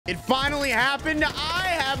It finally happened.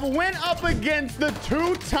 I have went up against the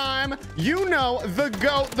two-time, you know, the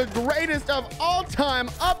GOAT, the greatest of all time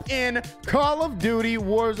up in Call of Duty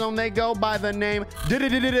Warzone. They go by the name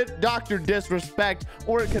DrDisrespect,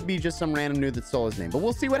 or it could be just some random dude that stole his name. But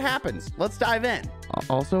we'll see what happens. Let's dive in.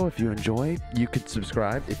 Also, if you enjoy, you could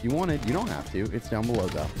subscribe. If you wanted, you don't have to. It's down below,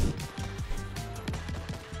 though.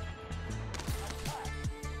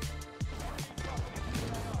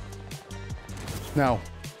 No.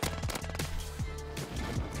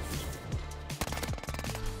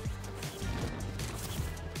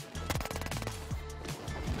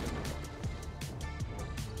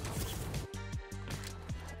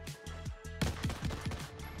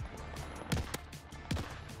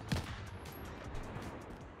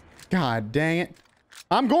 God dang it.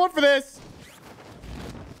 I'm going for this.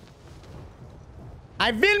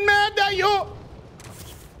 I will murder you.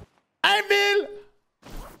 I will.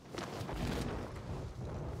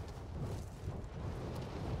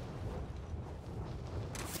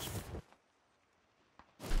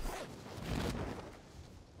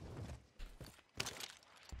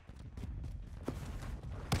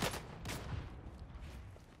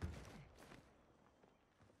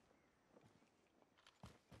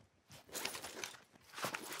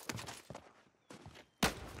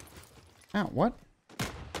 Ow, what?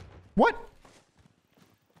 What?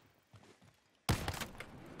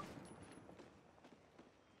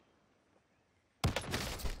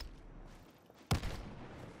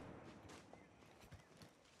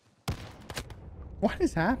 What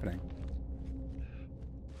is happening?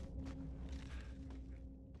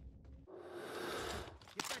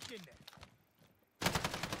 Get back in there.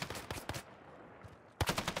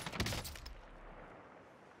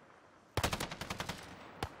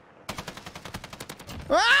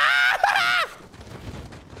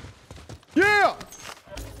 Yeah!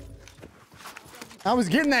 I was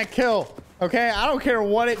getting that kill, okay? I don't care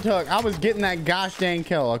what it took. I was getting that gosh dang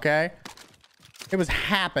kill, okay? It was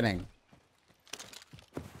happening.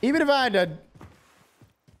 Even if I had to...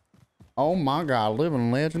 Oh my God,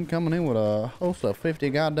 Living Legend coming in with a host of 50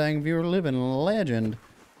 goddamn viewer. Living Legend.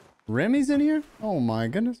 Remy's in here? Oh my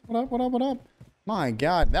goodness. What up, what up, what up? My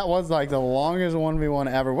God, that was like the longest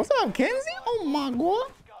 1v1 ever. What's up, Kenzie? Oh my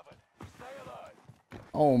God.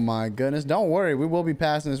 Oh my goodness. Don't worry. We will be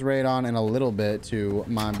passing this raid on in a little bit to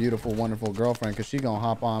my beautiful, wonderful girlfriend because she's going to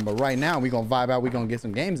hop on. But right now, we're going to vibe out. We're going to get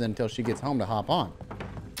some games in until she gets home to hop on.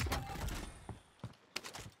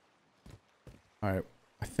 All right.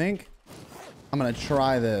 I think I'm going to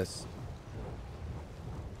try this.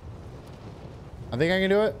 I think I can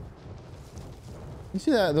do it. You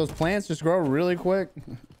see that those plants just grow really quick?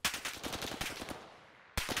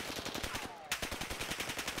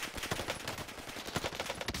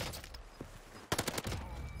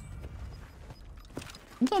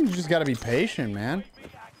 Sometimes you just gotta be patient, man.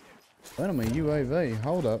 Wait a minute, UAV.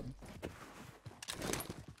 Hold up.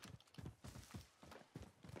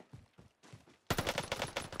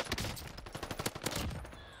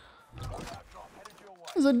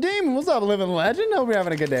 There's a demon. What's up, Living Legend? Hope you're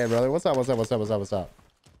having a good day, brother. What's up? What's up? What's up? What's up? What's up?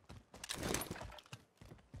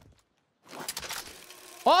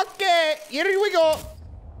 Okay, here we go.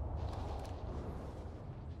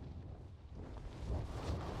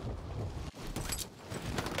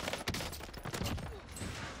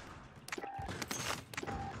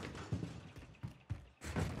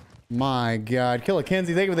 My God, Killer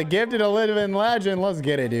Kenzie, thank you for the gift to Living Legend. Let's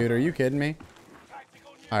get it, dude. Are you kidding me?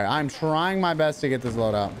 All right, I'm trying my best to get this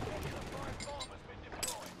loadout.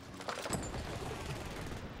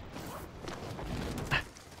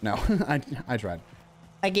 No, I tried.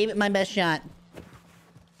 I gave it my best shot.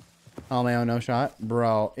 Oh, man, no shot.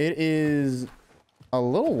 Bro, it is a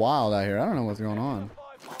little wild out here. I don't know what's going on.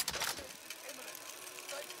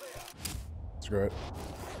 Screw it.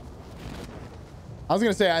 I was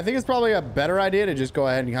going to say, I think it's probably a better idea to just go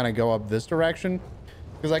ahead and kind of go up this direction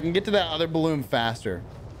because I can get to that other balloon faster.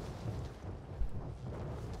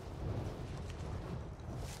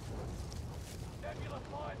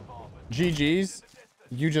 GG's.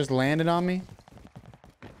 You just landed on me.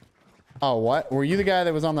 Oh, what? Were you the guy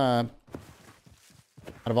that was on the... Out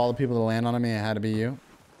of all the people that land on me, it had to be you.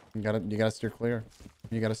 You gotta steer clear.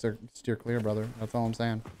 You gotta steer clear, brother. That's all I'm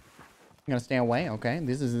saying. You gotta stay away, okay?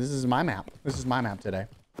 This is my map. This is my map today.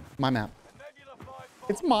 My map.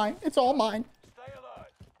 It's mine. It's all mine.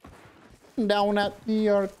 Down at the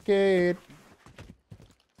arcade.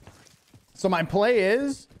 So my play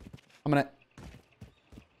is... I'm gonna...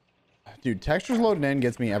 Dude, textures loaded in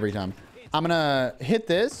gets me every time. I'm gonna hit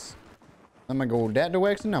this. I'm gonna go that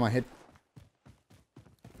direction. I'm gonna hit...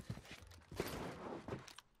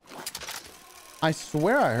 I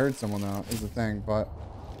swear I heard someone though, is the thing, but.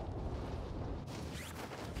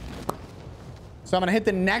 So I'm gonna hit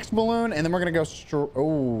the next balloon and then we're gonna go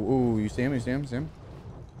oh, you see him, you see him, you see him?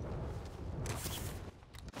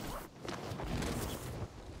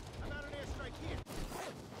 I'm out an airstrike here.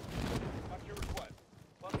 Got your request.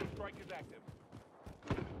 Cluster strike is active.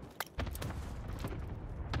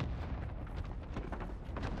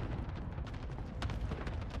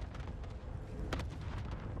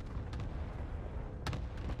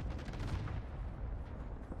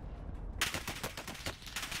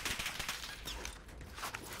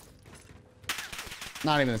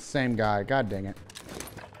 Not even the same guy. God dang it.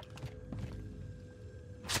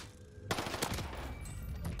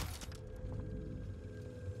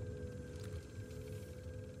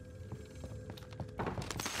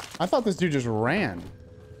 I thought this dude just ran.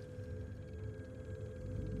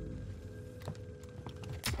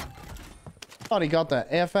 Thought he got the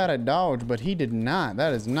F out of Dodge, but he did not.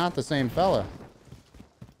 That is not the same fella.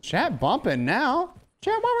 Chat bumping now.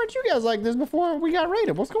 Chat, why weren't you guys like this before we got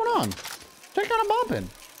raided? What's going on? Check out him bumping.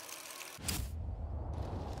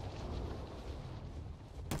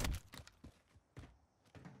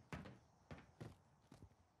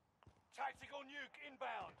 Tactical nuke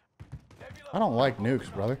inbound. Nebula I don't like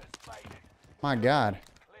nukes, brother. My God.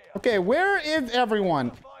 Okay, where is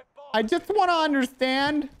everyone? I just want to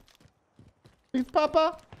understand. Please,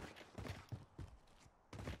 Papa.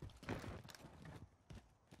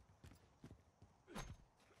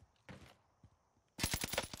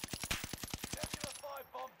 Nebula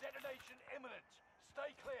 5 bomb detonation imminent.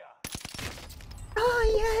 Stay clear. Oh,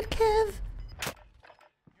 yeah, Kev.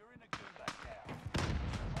 You're in a gulag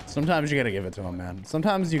now. Sometimes you gotta give it to him, man.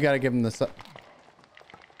 Sometimes you gotta give him the.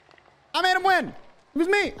 I made him win. It was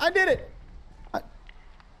me. I did it.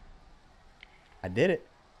 I did it.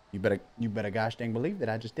 You better gosh dang believe that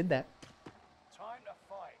I just did that. Time to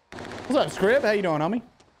fight. What's up, Scrib? How you doing, homie?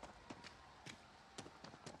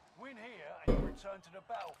 Win here and you return to the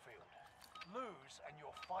battlefield. Lose and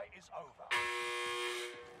your fight is over.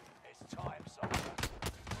 It's time, soldier.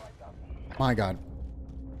 Right up. My God.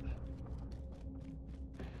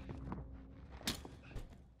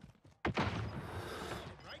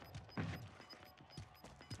 Right?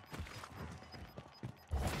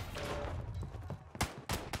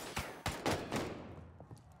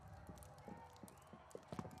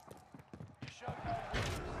 You showed no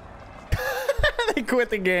They quit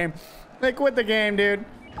the game. They quit the game, dude.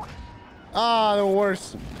 Ah, the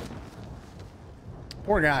worst.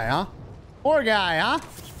 Poor guy, huh? Poor guy, huh?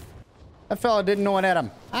 That fella didn't know what hit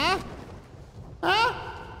him. Huh? Huh?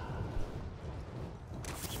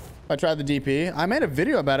 I tried the DP. I made a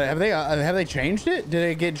video about it. Have they changed it? Did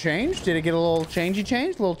it get changed? Did it get a little changey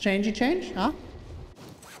change? A little changey change? Huh?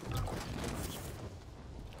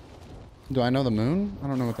 Do I know the moon? I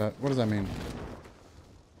don't know what does that mean?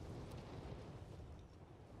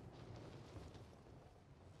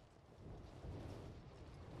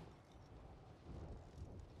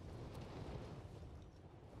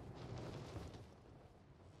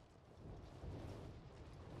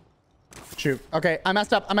 Shoot. Okay, I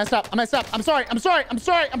messed up. I messed up. I messed up. I'm sorry. I'm sorry. I'm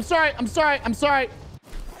sorry. I'm sorry. I'm sorry. I'm sorry.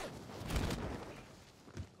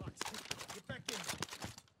 Get back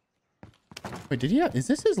in. Wait, did he have, is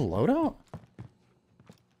this his loadout?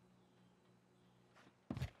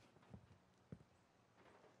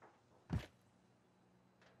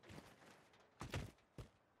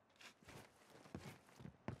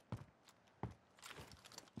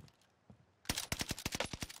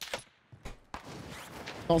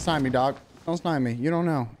 Don't sign me, dog. Don't sign me. You don't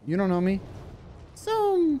know. You don't know me.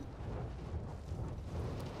 So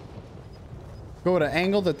go to an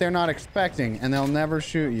angle that they're not expecting and they'll never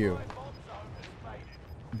shoot you.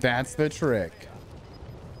 That's the trick.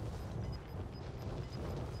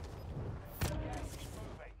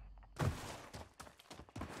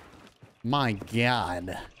 My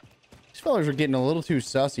God. These fellas are getting a little too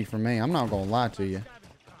sussy for me. I'm not gonna lie to you.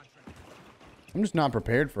 I'm just not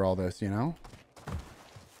prepared for all this, you know?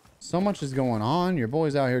 So much is going on. Your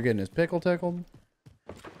boy's out here getting his pickle tickled.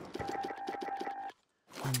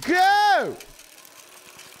 Go!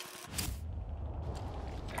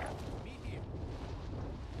 Meet here.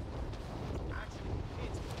 Action.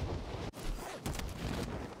 Hit.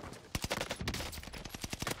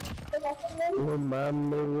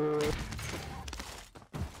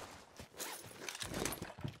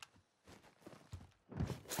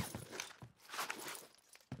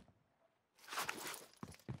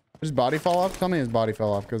 Did his body fall off? Tell me his body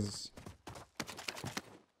fell off, because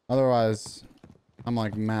otherwise I'm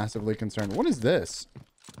like massively concerned. What is this?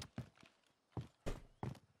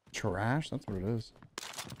 Trash? That's what it is.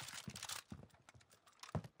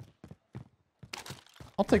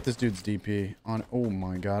 I'll take this dude's DP on. Oh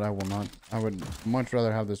my god, I will not. I would much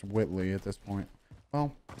rather have this Whitley at this point.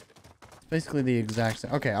 Well, it's basically the exact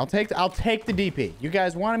same. Okay, I'll take the DP. You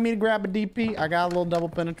guys wanted me to grab a DP? I got a little double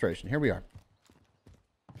penetration. Here we are.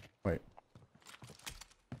 Wait.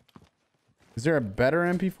 Is there a better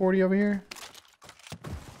MP40 over here?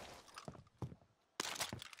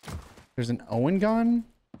 There's an Owen gun?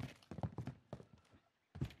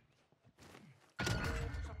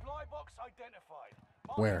 Supply box identified.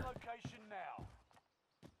 Mark Where? Location now.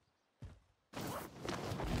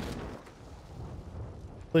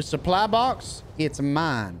 The supply box? It's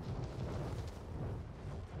mine.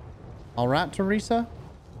 All right, Teresa?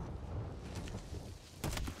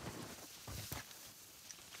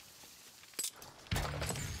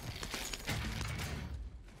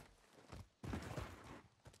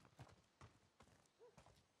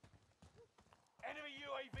 Enemy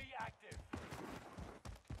UAV active.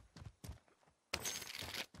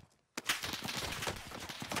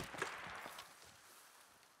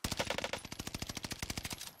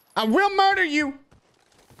 I will murder you!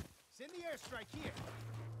 Send the airstrike here.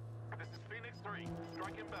 This is Phoenix 3.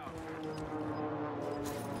 Strike inbound.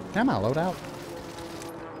 Can I have my loadout?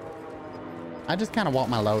 I just kind of want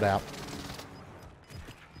my loadout.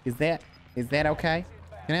 Is that okay?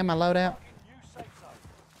 Can I have my loadout? New safe zone.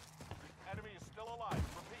 Enemy is still alive.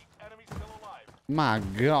 Repeat, enemy still alive. My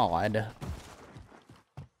god.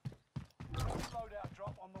 Loadout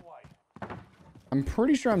drop on the way. I'm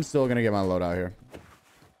pretty sure I'm still gonna get my loadout here.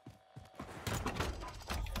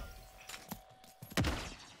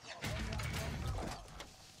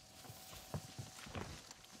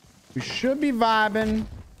 We should be vibing.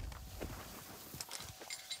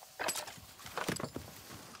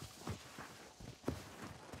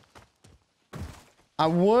 I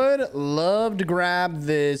would love to grab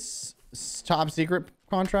this top secret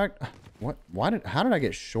contract. What? How did I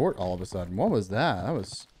get short all of a sudden? What was that? That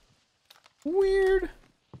was weird.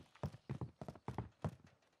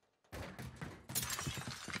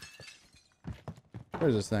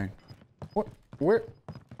 Where's this thing? What?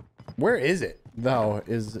 Where is it though?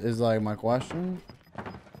 Is like my question. You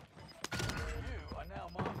are now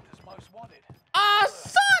marked as most wanted. Ah,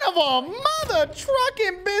 son of a mother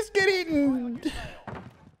trucking biscuit eating.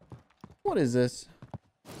 What is this?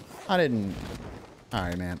 I didn't. All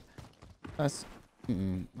right, man. That's. I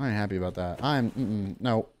ain't happy about that.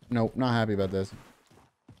 Nope, not happy about this.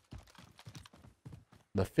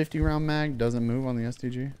 The 50-round mag doesn't move on the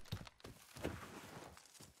STG.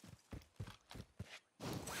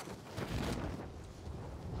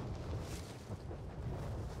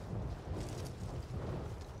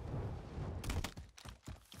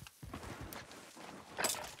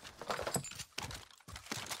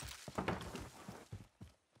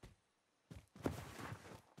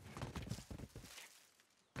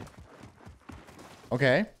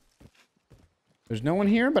 Okay. There's no one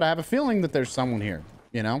here, but I have a feeling that there's someone here,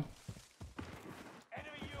 you know?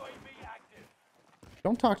 Enemy UAV active.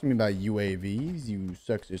 Don't talk to me about UAVs, you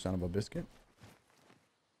sexy son of a biscuit.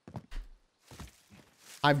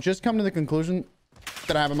 I've just come to the conclusion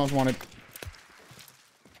that I have a most wanted.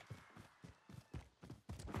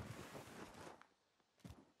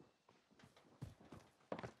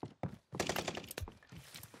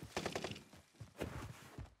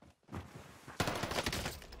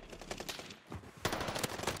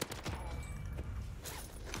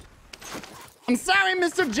 I'm sorry,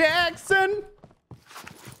 Mr. Jackson.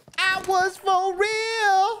 I was for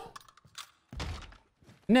real.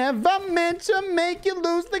 Never meant to make you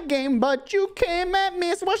lose the game, but you came at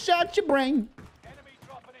me, so I shot your brain. Enemy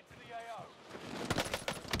dropping into the AO.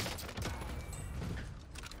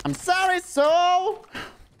 I'm sorry, soul.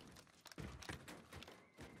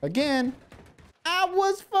 Again, I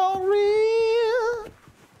was for real.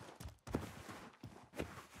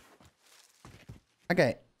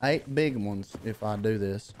 Okay, 8 big ones if I do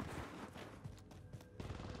this.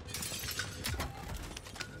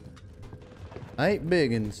 Eight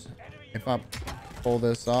big ones if I pull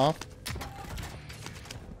this off.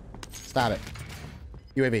 Stop it.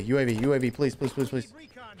 UAV, please.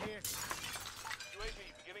 Recon here. UAV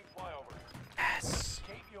beginning flyover. Yes.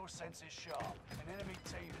 Keep your senses sharp. An enemy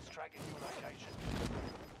team is tracking your location.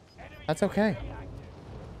 Enemy That's okay. UAV active.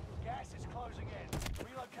 Gas is closing in.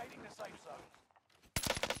 Relocating the safe zone.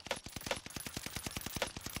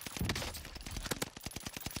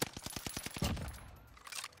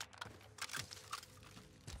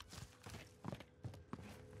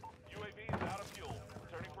 UAV is out of fuel.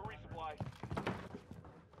 Returning for resupply.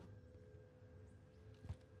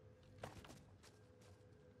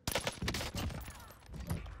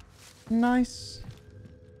 Nice.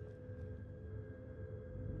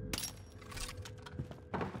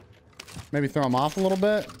 Maybe throw him off a little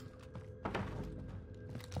bit.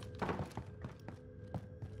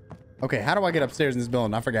 Okay, how do I get upstairs in this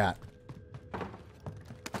building? I forgot.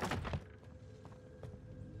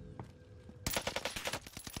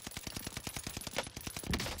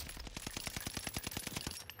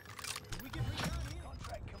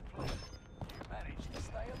 Contract complete. You managed to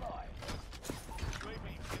stay alive. UAV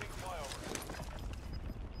beginning flyover.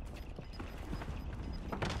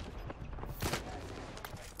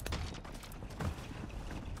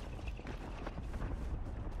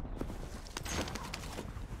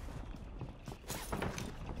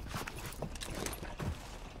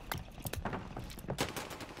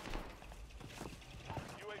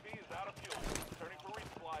 UAV is out of fuel. Turning for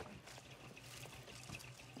resupply.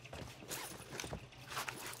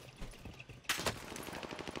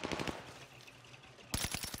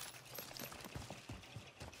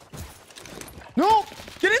 No!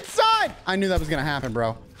 Get inside! I knew that was gonna happen,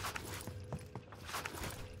 bro.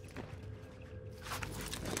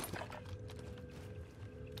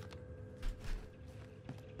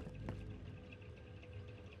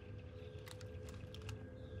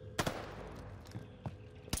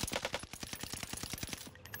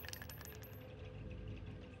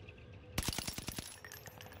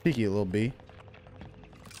 Peeky little bee.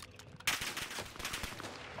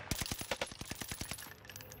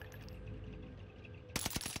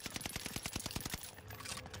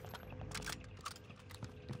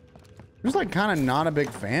 I'm just like kind of not a big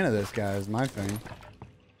fan of this guy is my thing.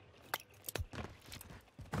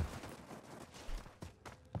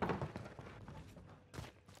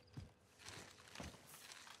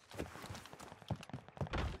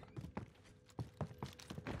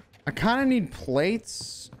 I kind of need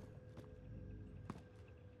plates.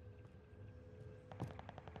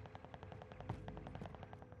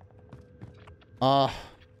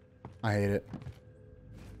 I hate it.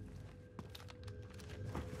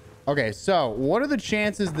 Okay, so what are the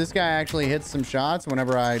chances this guy actually hits some shots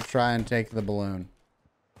whenever I try and take the balloon?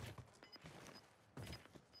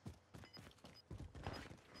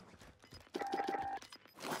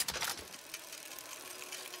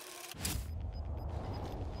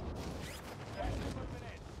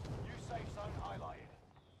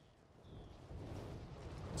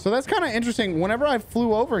 So that's kind of interesting. Whenever I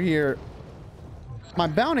flew over here, my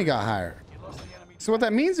bounty got higher. So what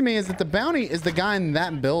that means to me is that the bounty is the guy in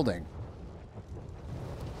that building.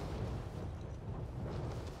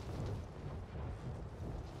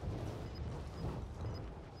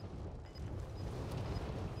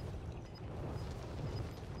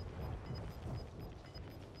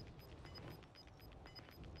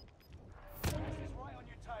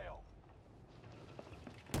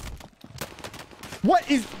 What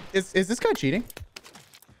is this guy cheating?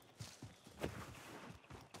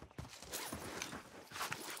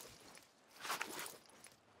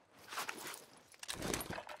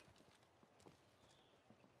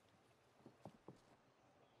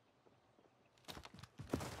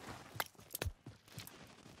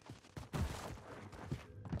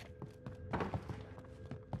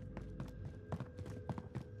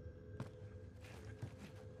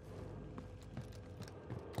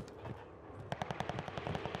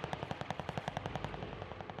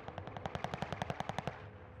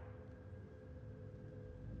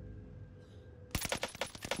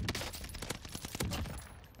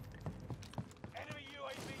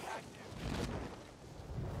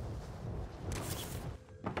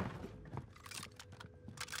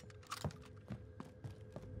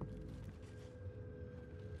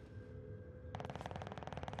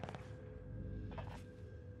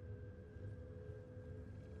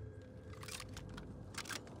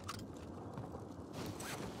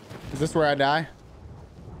 Is this where I die?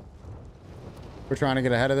 We're trying to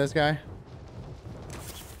get ahead of this guy.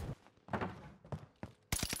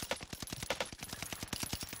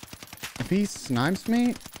 If he snipes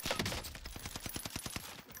me...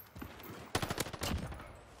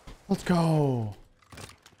 Let's go.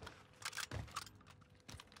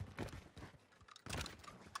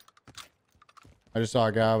 I just saw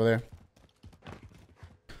a guy over there.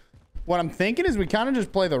 What I'm thinking is we kind of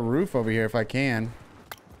just play the roof over here if I can.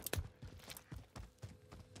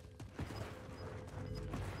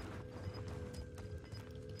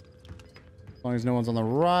 As long as no one's on the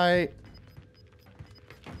right.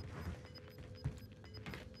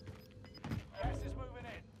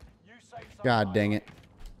 God dang it.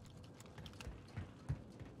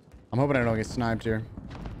 I'm hoping I don't get sniped here.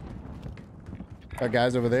 Got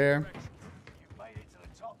guys over there.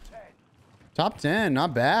 Top 10,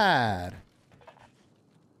 not bad.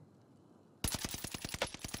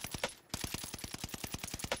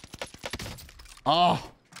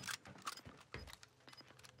 Oh.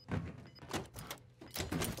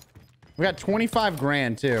 We got 25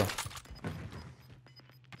 grand too.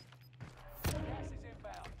 Gas is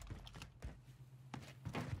inbound.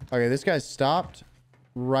 Okay, this guy's stopped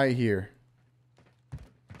right here.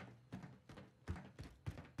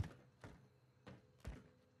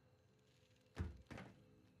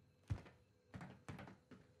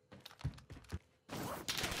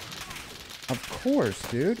 Of course,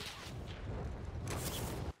 dude.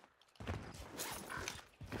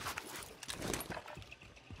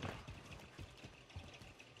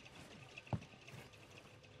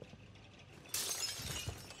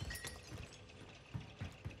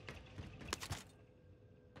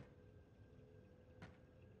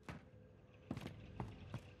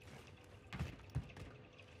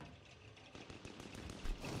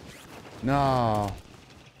 No.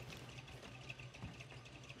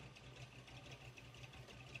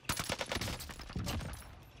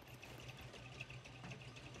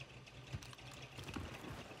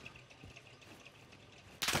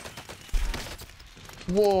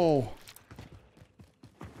 Whoa.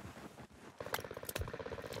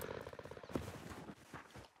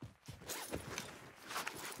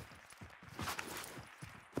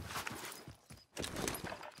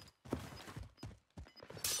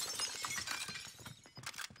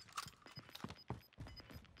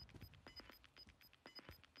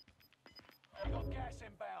 We got gas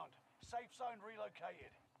inbound. Safe zone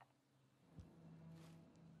relocated.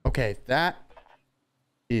 Okay, that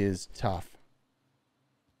is tough.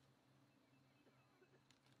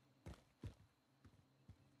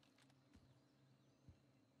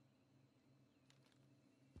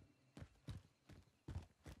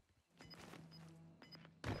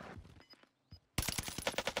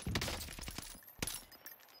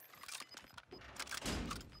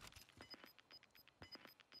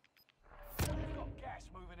 We've got gas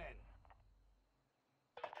moving in.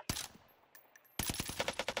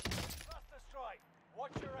 Cluster strike.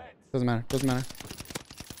 Watch your heads. Doesn't matter. Doesn't matter.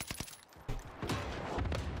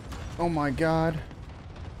 Oh my god.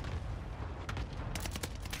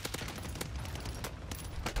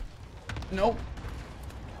 Nope.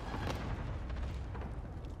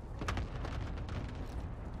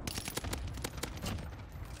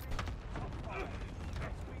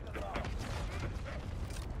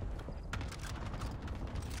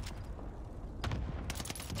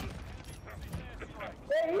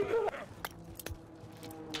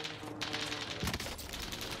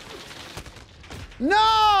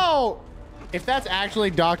 No! If that's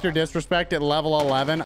actually DrDisrespect at level 11,